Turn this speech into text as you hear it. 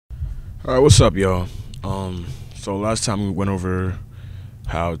All right, what's up, y'all? So last time we went over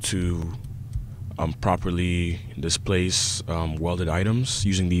how to properly displace welded items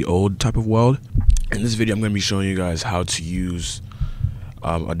using the old type of weld. In this video, I'm going to be showing you guys how to use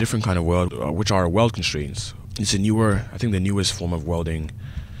a different kind of weld, which are weld constraints. It's a newer, I think the newest form of welding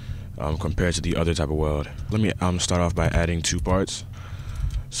compared to the other type of weld. Let me start off by adding two parts.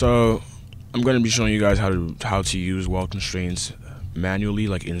 So I'm going to be showing you guys how to use weld constraints manually,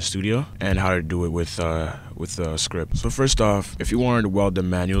 like in Studio, and how to do it with the script. So first off, if you wanted to weld them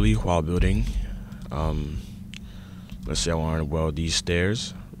manually while building, let's say I wanted to weld these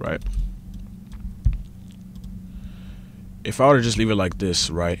stairs, right? If I were to just leave it like this,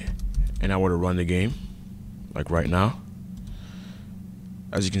 right, and I were to run the game, like right now,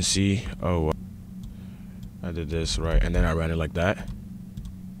 as you can see, I did this, right, and then I ran it like that.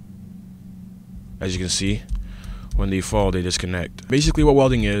 As you can see, when they fall, they disconnect. Basically what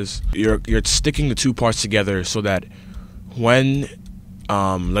welding is, you're sticking the two parts together so that when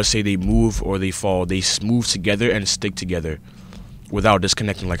let's say they move or they fall, they move together and stick together without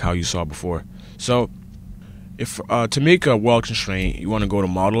disconnecting like how you saw before. So if to make a weld constraint, you want to go to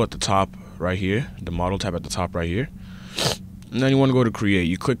model at the top right here, the model tab at the top right here, and then you want to go to create.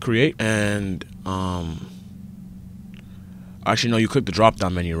 You click create, and actually no, you click the drop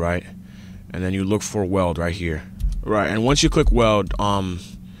down menu, right, and then you look for weld right here. Right, and once you click weld,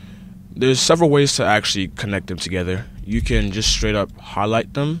 there's several ways to actually connect them together. You can just straight up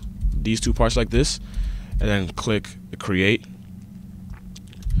highlight them, these two parts like this, and then click create,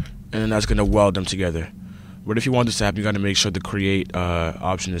 and then that's gonna weld them together. But if you want this to happen, you gotta make sure the create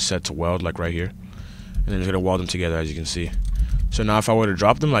option is set to weld, like right here, and then it's gonna weld them together, as you can see. So now if I were to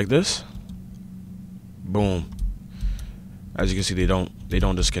drop them like this, boom. As you can see, they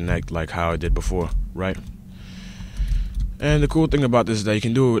don't disconnect like how I did before, right? And the cool thing about this is that you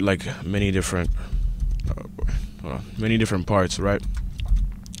can do it with like many different parts, right?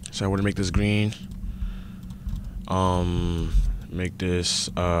 So I want to make this green, make this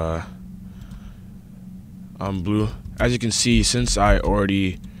blue. As you can see, since I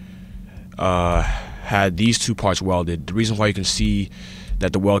already had these two parts welded, the reason why you can see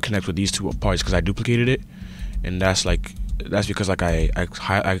that the weld connects with these two parts because I duplicated it, and that's because like I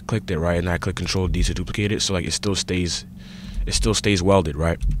clicked it, right, and I click Control D to duplicate it, so like it still stays welded,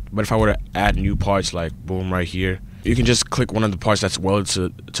 right? But if I were to add new parts, like boom right here, you can just click one of the parts that's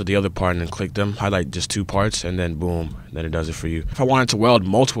welded to the other part and then click them, highlight just two parts, and then boom, then it does it for you. If I wanted to weld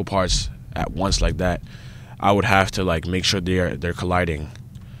multiple parts at once like that, I would have to like make sure they're colliding.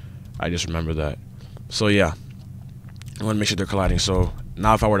 I just remember that. So yeah, I want to make sure they're colliding. So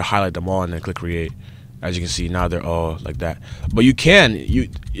now if I were to highlight them all and then click create, as you can see, now they're all like that. But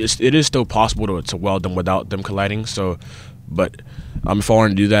it is still possible to weld them without them colliding. So, but if I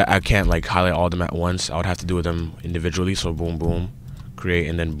want to do that, I can't like highlight all of them at once. I would have to do them individually. So boom, boom, create,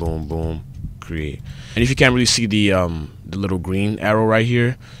 and then boom, boom, create. And if you can't really see the little green arrow right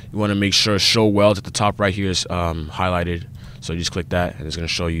here, you want to make sure show weld at the top right here is highlighted. So you just click that, and it's gonna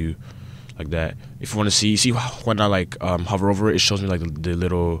show you like that. If you want to see when I like hover over it, it shows me like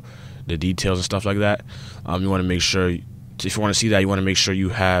the details and stuff like that. You want to make sure, if you want to see that, you want to make sure you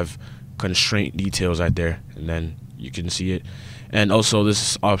have constraint details right there, and then you can see it. And also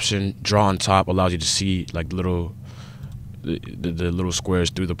this option, draw on top, allows you to see like the little squares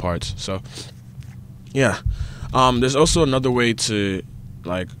through the parts. So yeah, there's also another way to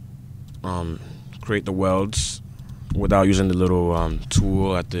like create the welds without using the little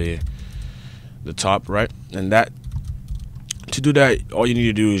tool at the top, right? And that, to do that, all you need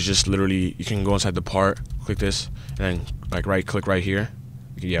to do is just literally, you can go inside the part, click this, and then like right click right here.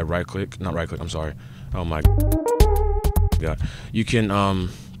 Yeah, right click, not right click, I'm sorry. Oh my god. You can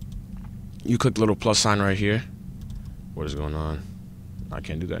you click the little plus sign right here. What is going on? I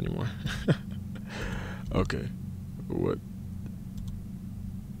can't do that anymore. Okay. What?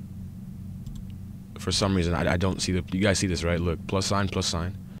 For some reason I don't see you guys see this, right? Look, plus sign, plus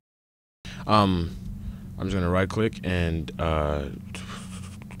sign. I'm just gonna right click and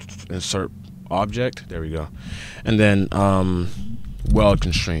insert object. There we go. And then weld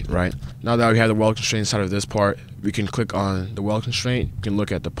constraint, right? Now that we have the weld constraint inside of this part, we can click on the weld constraint. You can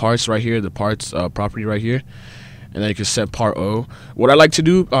look at the parts right here, the parts property right here, and then you can set part O. What I like to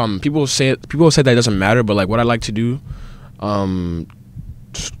do, people say that it doesn't matter, but like what I like to do,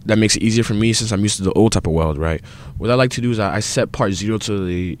 that makes it easier for me since I'm used to the old type of weld, right? What I like to do is I set part 0 to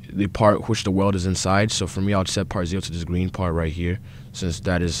the part which the weld is inside. So for me, I'll set part 0 to this green part right here, since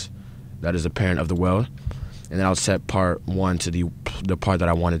that is the parent of the weld. And then I'll set part 1 to the part that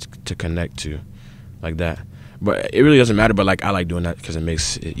I wanted to connect to, like that. But it really doesn't matter. But like I like doing that because it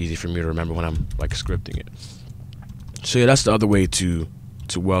makes it easy for me to remember when I'm like scripting it. So yeah, that's the other way to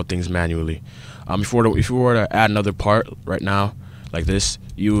weld things manually. If you were to add another part right now like this,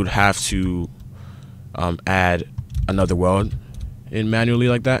 you would have to add another weld in manually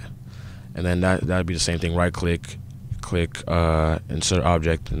like that, and then that'd be the same thing. Right click, insert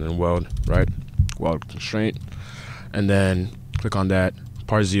object, and then weld. Right, weld constraint, and then click on that.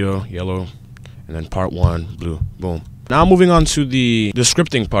 Part 0 yellow, and then part 1 blue. Boom. Now moving on to the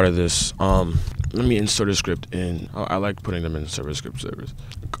scripting part of this. Let me insert a script in. I like putting them in server script servers.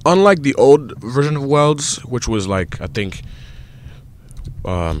 Unlike the old version of welds, which was like, I think,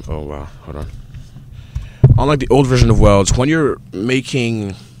 oh wow, hold on. Unlike the old version of welds, when you're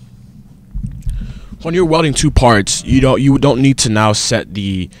welding two parts, you don't need to now set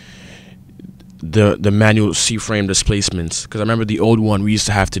the manual C-frame displacements, because I remember the old one we used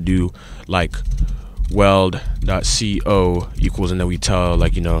to have to do like weld.co equals, and then we tell,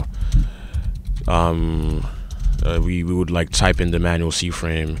 like, you know, we would like type in the manual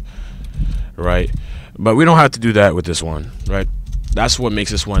C-frame, right? But we don't have to do that with this one, right? That's what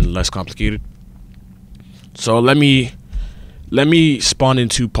makes this one less complicated. So let me spawn in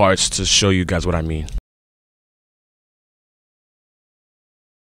two parts to show you guys what I mean.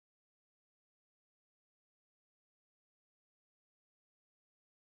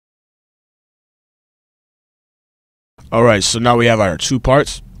 Alright, so now we have our two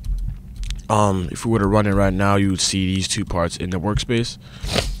parts. If we were to run it right now, you would see these two parts in the workspace.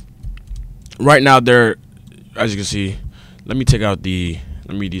 Right now, they're, as you can see, let me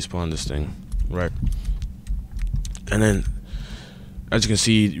despawn this thing, right? And then, as you can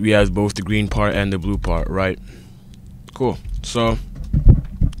see, we have both the green part and the blue part, right? Cool. So,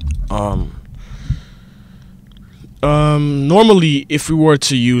 normally, if we were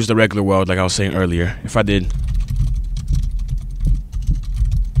to use the regular weld, like I was saying earlier, if I did,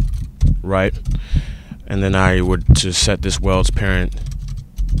 right, and then I would to set this weld's parent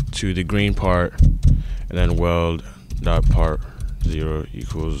to the green part, and then weld dot part 0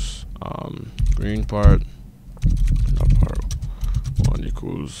 equals green part dot part 1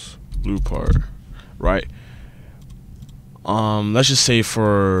 equals blue part, right? Let's just say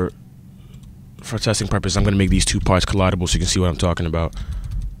for testing purposes, I'm gonna make these two parts collidable so you can see what I'm talking about,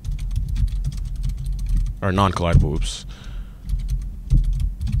 or non-collidable. Oops.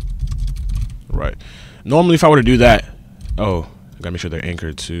 Right. Normally, if I were to do that, oh, I gotta make sure they're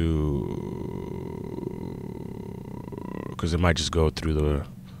anchored to, because it might just go through the.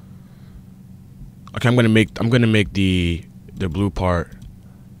 Okay, I'm gonna make the blue part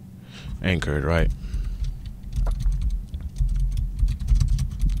anchored, right?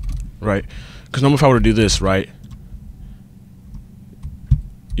 Right. Because normally, if I were to do this, right,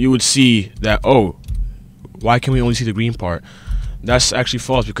 you would see that, oh, why can we only see the green part? That's actually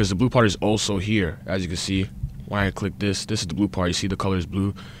false, because the blue part is also here. As you can see, when I click this is the blue part. You see the color is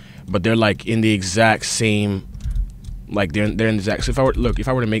blue, but they're like in the exact same, like they're in the exact. So if I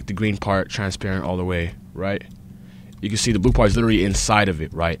were to make the green part transparent all the way, right, you can see the blue part is literally inside of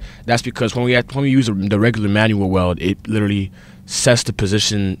it, right? That's because when we use the regular manual weld, it literally sets the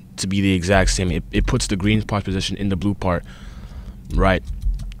position to be the exact same. It puts the green part position in the blue part, right?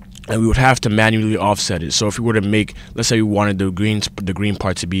 And we would have to manually offset it. So if we were to make, let's say we wanted the green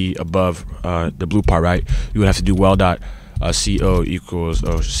part to be above the blue part, right? We would have to do weld.co equals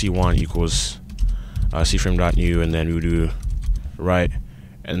C1 equals cframe.new, and then we would do, right,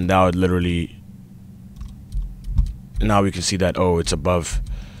 and that would literally. Now we can see that, oh, it's above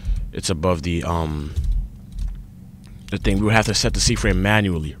the thing. We would have to set the C-frame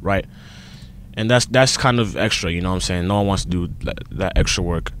manually, right? And that's kind of extra, you know what I'm saying? No one wants to do that extra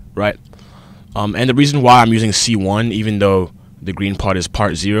work, right? And the reason why I'm using C1, even though the green part is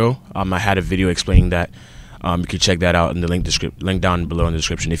part 0, I had a video explaining that. You can check that out in the link down below in the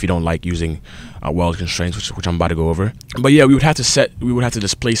description if you don't like using weld constraints, which I'm about to go over. But yeah, we would have to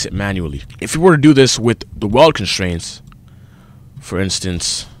displace it manually. If we were to do this with the weld constraints, for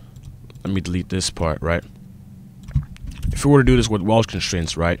instance, let me delete this part, right? If we were to do this with weld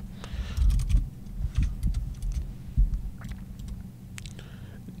constraints, right?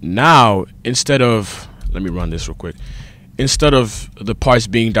 Now, instead of, let me run this real quick. Instead of the parts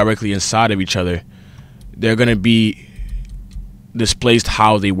being directly inside of each other, they're gonna be displaced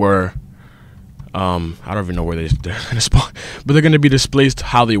how they were. I don't even know where they're gonna spawn, but they're gonna be displaced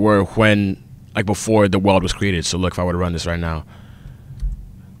how they were when, like, before the weld was created. So look, if I were to run this right now,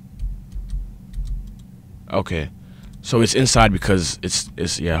 okay, so it's inside because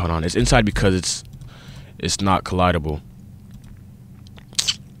it's yeah. Hold on, it's inside because it's not collidable.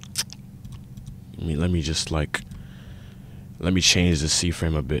 Let me just like let me change the C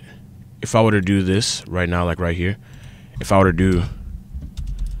frame a bit. If I were to do this right now, like right here, if I were to do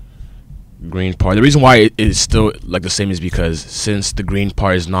green part, the reason why it is still like the same is because since the green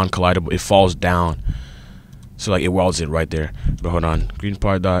part is non-collidable, it falls down, so like it welds it right there. But hold on, green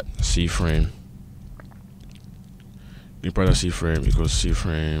part dot C frame, green part dot C frame equals C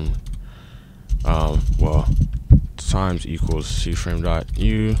frame, well, times equals C frame dot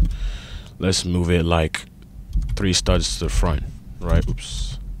U. Let's move it like 3 studs to the front, right?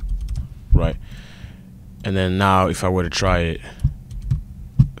 Oops, right. And then now if I were to try it,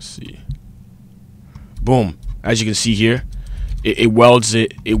 let's see, boom, as you can see here, it welds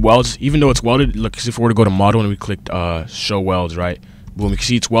even though it's welded. Look, if we were to go to model and we clicked show welds, right, boom, you can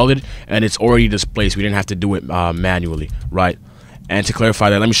see it's welded and it's already displaced. We didn't have to do it manually, right? And to clarify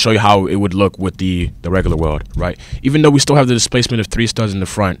that, let me show you how it would look with the regular weld, right? Even though we still have the displacement of 3 studs in the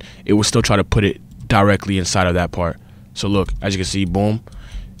front, it will still try to put it directly inside of that part. So look, as you can see, boom,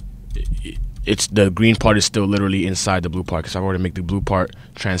 it's the green part is still literally inside the blue part. Because if I were to make the blue part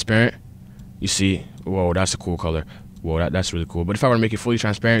transparent, you see, whoa, that's a cool color. Whoa, that's really cool. But if I were to make it fully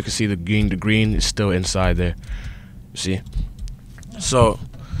transparent, you can see the green is still inside there. You see? So,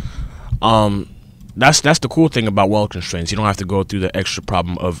 that's the cool thing about weld constraints. You don't have to go through the extra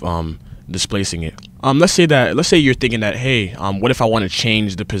problem of displacing it. Let's say you're thinking that, hey, what if I want to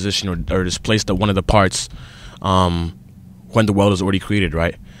change the position or displace one of the parts when the weld is already created,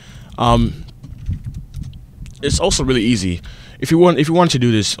 right? It's also really easy. If you want to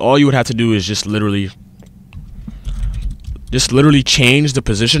do this, all you would have to do is just literally change the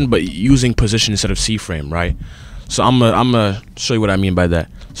position, but using position instead of C frame, right? So I'm gonna show you what I mean by that.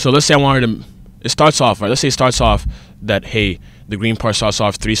 So let's say I wanted to. It starts off, right? Let's say it starts off that, hey, the green part starts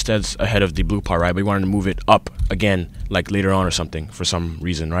off 3 studs ahead of the blue part, right? But we wanted to move it up again, like later on or something, for some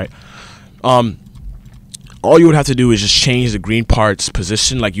reason, right? All you would have to do is just change the green part's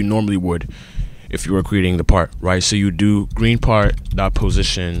position like you normally would if you were creating the part, right? So you do green part dot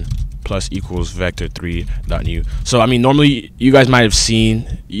position plus equals vector 3 dot new. So I mean, normally you guys might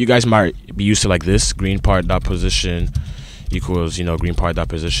be used to like this, green part dot position equals, you know, green part dot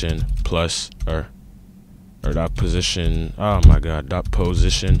position plus or dot position, oh my god, dot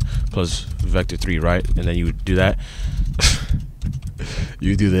position plus vector 3, right? And then you do that.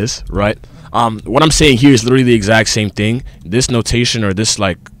 You do this, right? What I'm saying here is literally the exact same thing. This notation, or this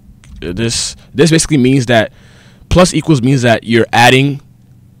like this basically means that plus equals means that you're adding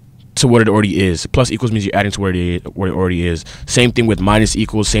to what it already is. Plus equals means you're adding to where it already is. Same thing with minus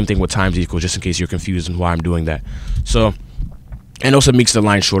equals, same thing with times equals, just in case you're confused on why I'm doing that. So, and also makes the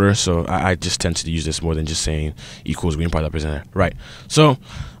line shorter, so I just tend to use this more than just saying equals green part represented, right? So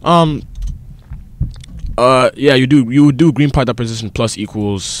yeah, you would do green part dot position plus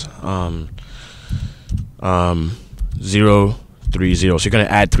equals 0 3 0. So you're gonna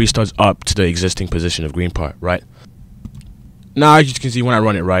add 3 studs up to the existing position of green part, right? Now as you can see, when I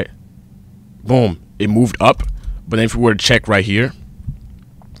run it, right, boom, it moved up. But then if we were to check right here,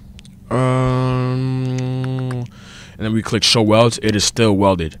 and then we click show welds, it is still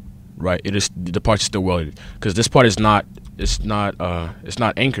welded, right? It is, the part is still welded because this part is not, it's not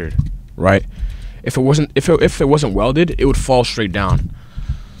anchored, right? If it wasn't welded, it would fall straight down.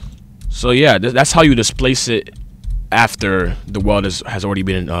 So yeah, that's how you displace it after the weld has already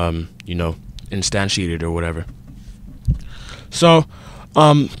been you know, instantiated or whatever. So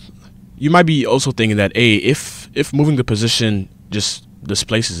you might be also thinking that, hey, if moving the position just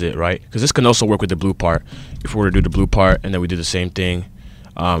displaces it, right? Because this can also work with the blue part. If we were to do the blue part and then we do the same thing,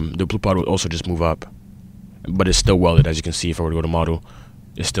 the blue part would also just move up, but it's still welded. As you can see, if I were to go to model,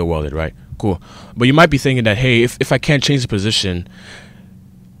 it's still welded, right? Cool. But you might be thinking that, hey, if I can't change the position,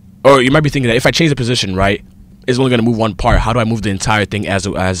 or you might be thinking that if I change the position, right, it's only going to move one part. How do I move the entire thing as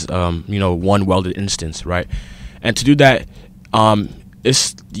you know, one welded instance, right? And to do that,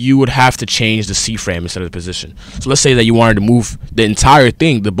 you would have to change the C frame instead of the position. So let's say that you wanted to move the entire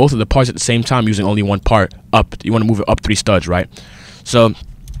thing, both of the parts at the same time, using only one part up. You want to move it up 3 studs, right? So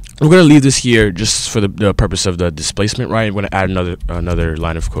we're going to leave this here just for the purpose of the displacement, right? I'm going to add another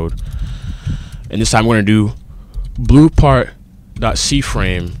line of code, and this time we're going to do blue part dot C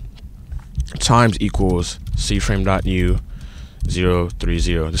frame times equals C frame dot new 0 3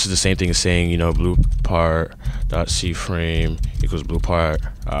 0. This is the same thing as saying, you know, blue part dot C frame equals blue part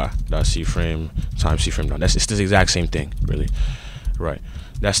dot C frame times C frame dot. It's the exact same thing, really, right?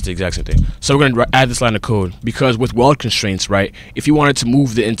 That's the exact same thing. So we're going to add this line of code because with weld constraints, right, if you wanted to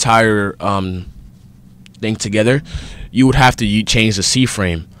move the entire thing together, you would have to change the C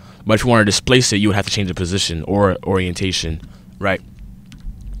frame. But if you want to displace it, you would have to change the position or orientation, right?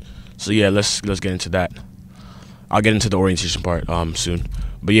 So yeah, let's get into that. I'll get into the orientation part soon.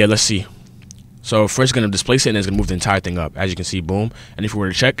 But yeah, let's see. So first it's gonna displace it and it's gonna move the entire thing up. As you can see, boom. And if we were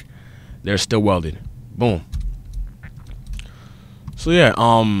to check, they're still welded. Boom. So yeah,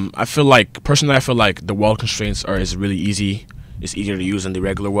 I feel like personally, I feel like the weld constraints is really easy. It's easier to use than the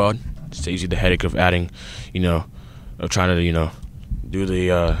regular weld. It saves you the headache of adding, of trying to, do the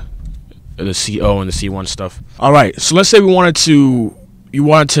CO and the C1 stuff. All right, so let's say you wanted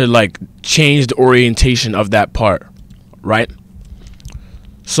to like change the orientation of that part, right?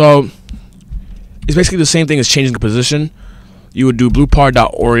 So it's basically the same thing as changing the position. You would do blue part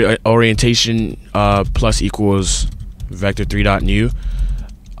dot orientation plus equals vector 3.new.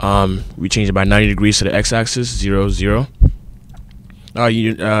 We change it by 90 degrees to the x-axis, 0, 0.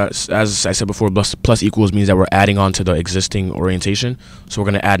 As I said before, plus equals means that we're adding on to the existing orientation. So we're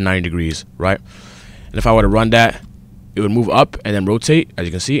going to add 90 degrees, right? And if I were to run that, it would move up and then rotate, as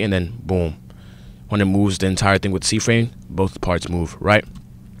you can see, and then boom. When it moves the entire thing with C-frame, both parts move, right?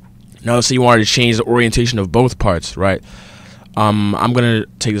 Now let's say you wanted to change the orientation of both parts, right? I'm going to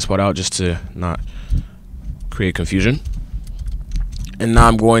take this part out just to not create confusion. And now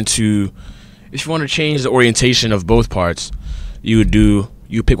I'm going to, if you want to change the orientation of both parts, you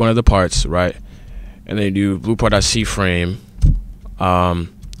pick one of the parts, right? And then you do blue part.C-frame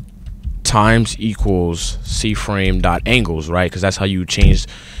times equals C-frame dot angles, right? Because that's how you change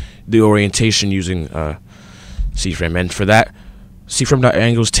the orientation using C-frame. And for that, C-frame dot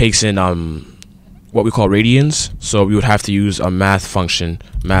angles takes in what we call radians. So we would have to use a math function,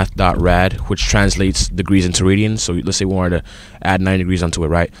 math.rad, which translates degrees into radians. So let's say we wanted to add 90 degrees onto it,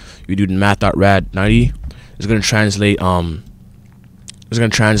 right? You do math.rad 90. It's going to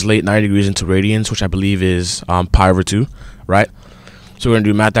translate 90 degrees into radians, which I believe is pi over 2, right? So we're going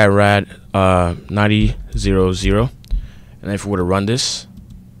to do math.rad 90, 0, 0. And then if we were to run this,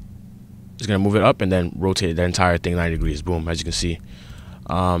 it's going to move it up and then rotate the entire thing 90 degrees. Boom, as you can see.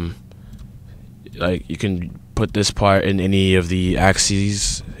 Like you can put this part in any of the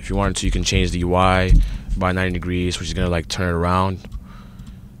axes. If you wanted to, you can change the UI by 90 degrees, which is going to like turn it around.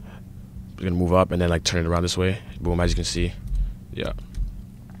 It's going to move up and then like turn it around this way. Boom, as you can see. Yeah.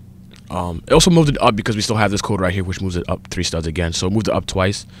 It also moved it up because we still have this code right here, which moves it up 3 studs again. So it moved it up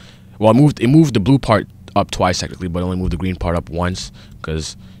twice. Well, it moved the blue part up twice technically, but only moved the green part up once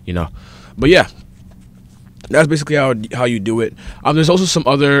because, But yeah, that's basically how you do it. There's also some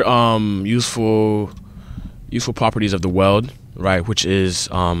other useful properties of the weld, right? Which is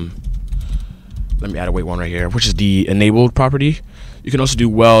let me add a weight one right here, which is the enabled property. You can also do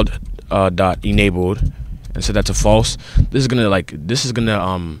weld dot enabled and set that to false. This is gonna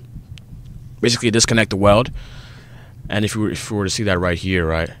basically disconnect the weld. And if we were to see that right here,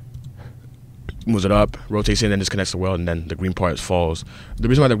 right, moves it up, rotates it, and then disconnects the weld, and then the green part falls. The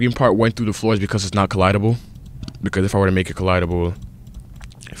reason why the green part went through the floor is because it's not collidable. Because if I were to make it collidable,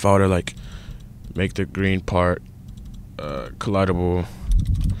 if I were to like make the green part collidable,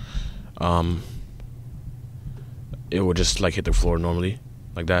 it would just like hit the floor normally,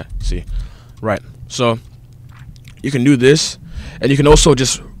 like that. See, right? So you can do this, and you can also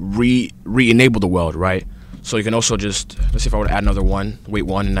just re-enable the weld, right? So you can also just, let's see if I were to add another one, weight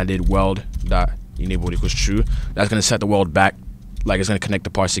 1, and I did weld dot enabled equals true. That's gonna set the weld back, like it's gonna connect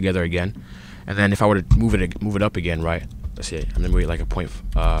the parts together again. And then if I were to move it up again, right? Let's see, I'm gonna wait like a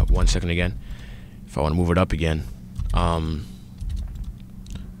 1 second again. If I want to move it up again, I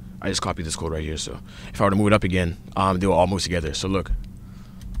just copied this code right here. So if I were to move it up again, they will all move together. So look,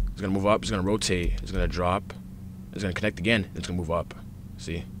 it's gonna move up, it's gonna rotate, it's gonna drop, it's gonna connect again, it's gonna move up.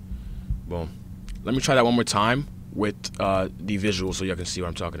 See, boom. Let me try that one more time with the visual so y'all can see what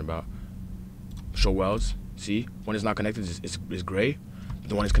I'm talking about. Show welds. See, when it's not connected, it's gray.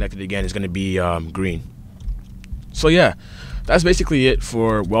 The one that's connected again is going to be green. So yeah, that's basically it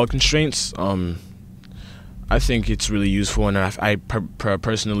for weld constraints. I think it's really useful, and I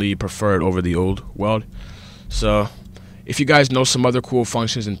personally prefer it over the old weld. So if you guys know some other cool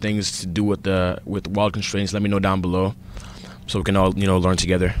functions and things to do with weld constraints, let me know down below so we can all learn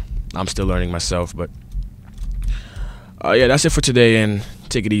together. I'm still learning myself, but yeah, that's it for today, and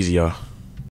take it easy, y'all.